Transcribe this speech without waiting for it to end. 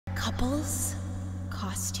couples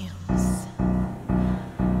costumes.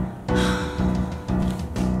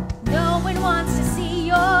 No one wants to see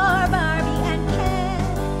your Barbie and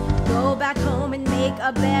Ken. Go back home and make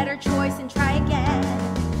a better choice and try again.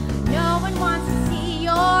 No one wants to see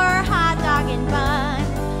your hot dog and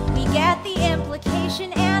bun. We get the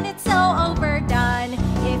implication and it's so overdone.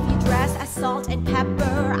 If you dress as salt and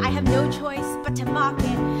pepper, I have no choice but to mock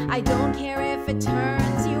it. I don't care if it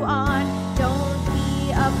turns you on. Don't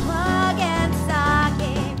be a plug and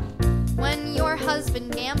socket. When your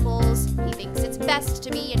husband gambles, he thinks it's best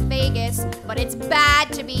to be in Vegas, but it's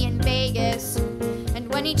bad to be in Vegas. And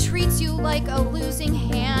when he treats you like a losing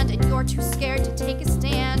hand and you're too scared to take a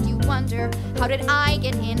stand, you wonder, how did I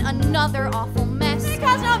get in another awful mess?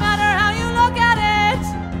 Because no matter how you look at it,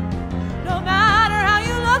 no matter how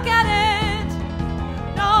you look at it,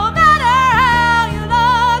 no matter how you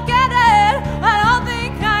look at it, I don't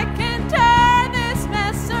think I can turn this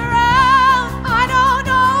mess around. I don't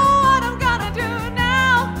know what I'm gonna do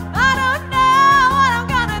now. I don't know what I'm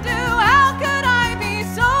gonna do. How could I be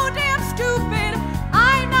so damn stupid?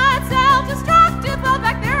 I'm not self-destructive, but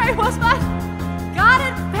back there I was, but God,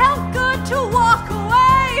 it felt good to walk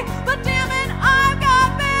away. But damn it, I've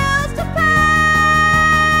got bills to pay.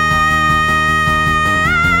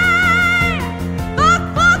 Fuck,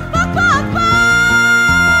 fuck, fuck, fuck, fuck.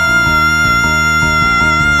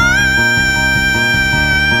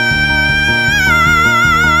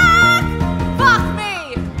 Fuck me.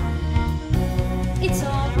 It's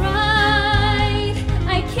alright,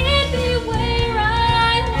 I can't be where I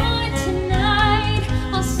want tonight.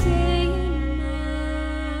 I'll stay in my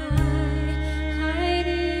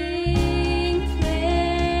hiding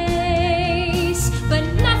place. But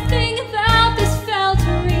nothing about this felt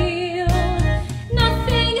real.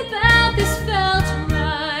 Nothing about this felt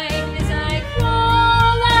right. As I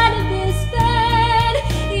crawl out of this bed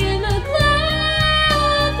in the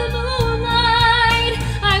glow of the moonlight,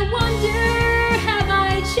 I wonder, have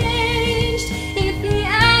I changed? If the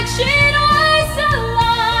action was a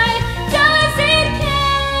lie, does it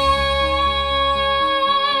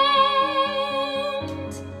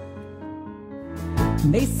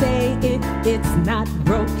count? They say if it's not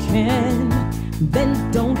broken,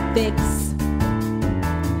 then don't fix.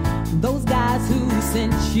 Those guys who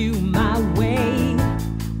sent you my way,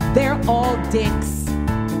 they're all dicks.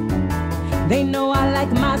 They know I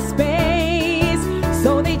like my space,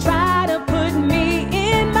 so they try to put me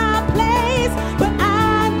in my place. But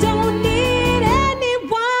I don't need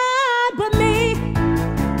anyone but me.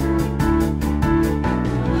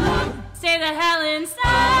 Stay the hell inside.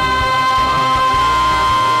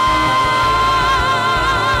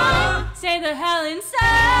 Stay the hell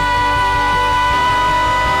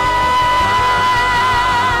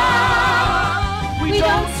inside. We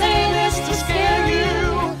don't say this to scare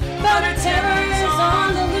you, but our terror is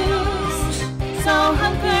on the loose. So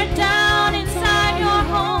hunker down inside your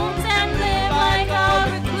homes and live like a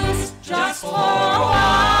recluse just for a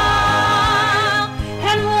while,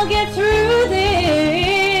 and we'll get through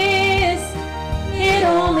this. It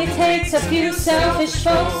only takes a few selfish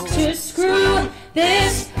folks to screw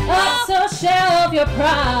this up, so shelve your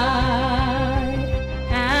pride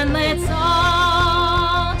and let's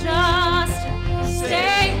all just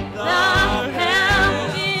stay the hell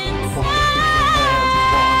inside.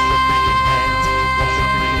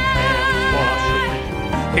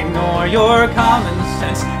 Ignore your common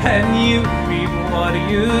sense and you reap what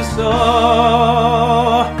you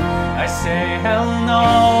sow. I say hell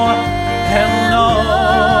no, hell no.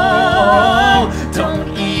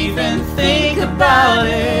 Don't even think about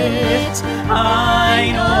it.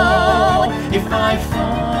 I know if I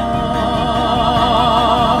fall,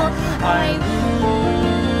 I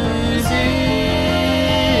lose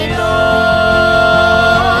it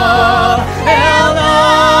all. Hell no.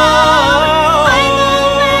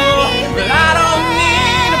 But I don't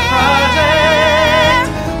need a project.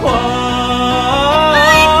 Whoa,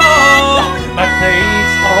 my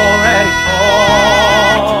plate's already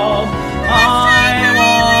full. I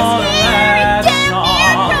want that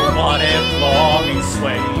song. What if longing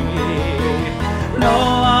sway? No,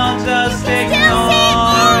 I'll just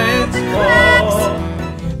ignore its flow.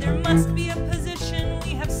 There must be a position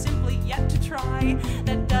we have simply yet to try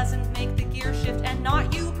that doesn't make the gear shift and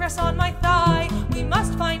not you press on my thigh. We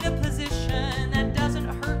must find a position that doesn't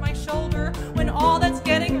hurt my shoulder when all that's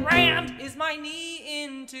getting rammed is my knee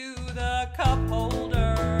into the cup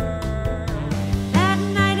holder. That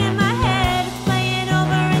night in my head, it's playing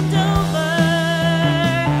over and over.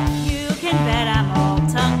 You can bet I'm all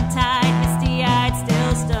tongue-tied, misty-eyed,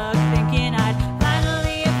 still stuck, thinking I'd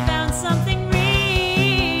finally have found something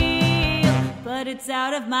real. But it's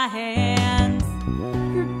out of my my hands.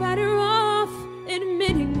 You're better off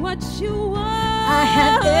admitting what you want. I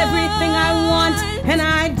have everything I want, and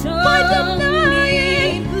I don't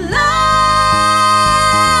need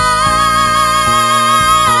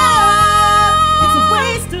love. It's a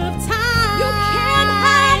waste of time. You can't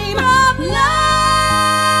hide from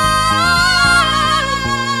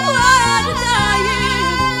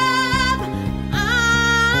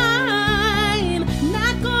I'm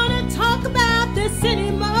not gonna talk about this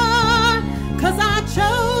anymore, 'cause I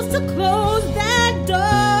chose to close that door.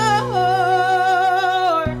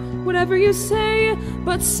 whatever you say,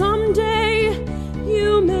 but someday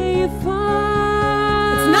you may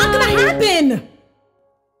find It's not gonna happen.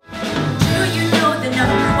 Do you know the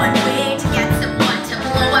number one way to get someone to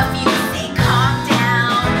blow up you? Say calm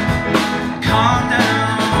down. Calm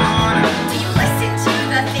down. Do you listen to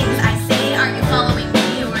the things I say? Are you following me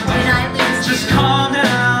or did I lose you? Just calm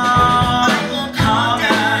down. I won't calm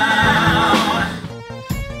down.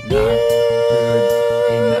 Not good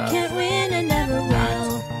enough. can't win and never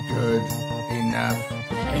will. Good enough.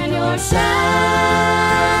 And you're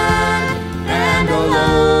sad and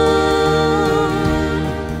alone.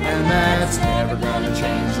 And that's never gonna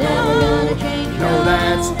change. No, Never gonna change, no, no.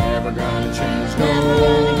 that's never gonna change. Never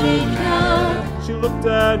gonna change, no. She looked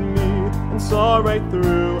at me and saw right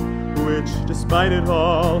through, which, despite it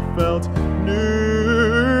all, felt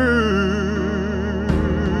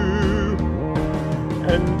new.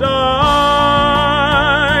 And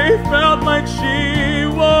I felt like she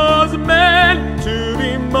was meant to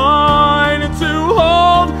be mine to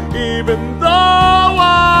hold, even though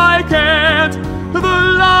I can't. The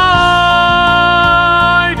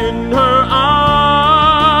light in her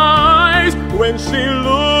eyes when she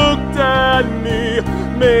looked at me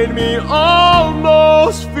made me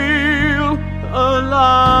almost feel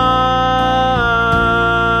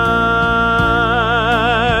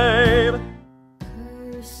alive.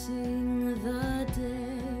 Cursing the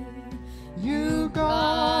day You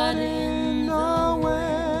got in the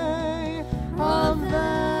way of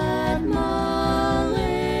that malicious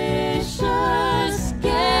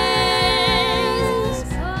gaze.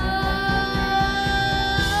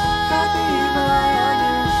 Got the evil eye on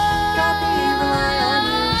you. Got the evil eye on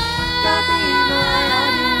you. Got the evil eye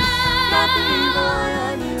on you. Got the evil eye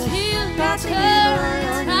on you. Till you Got the turn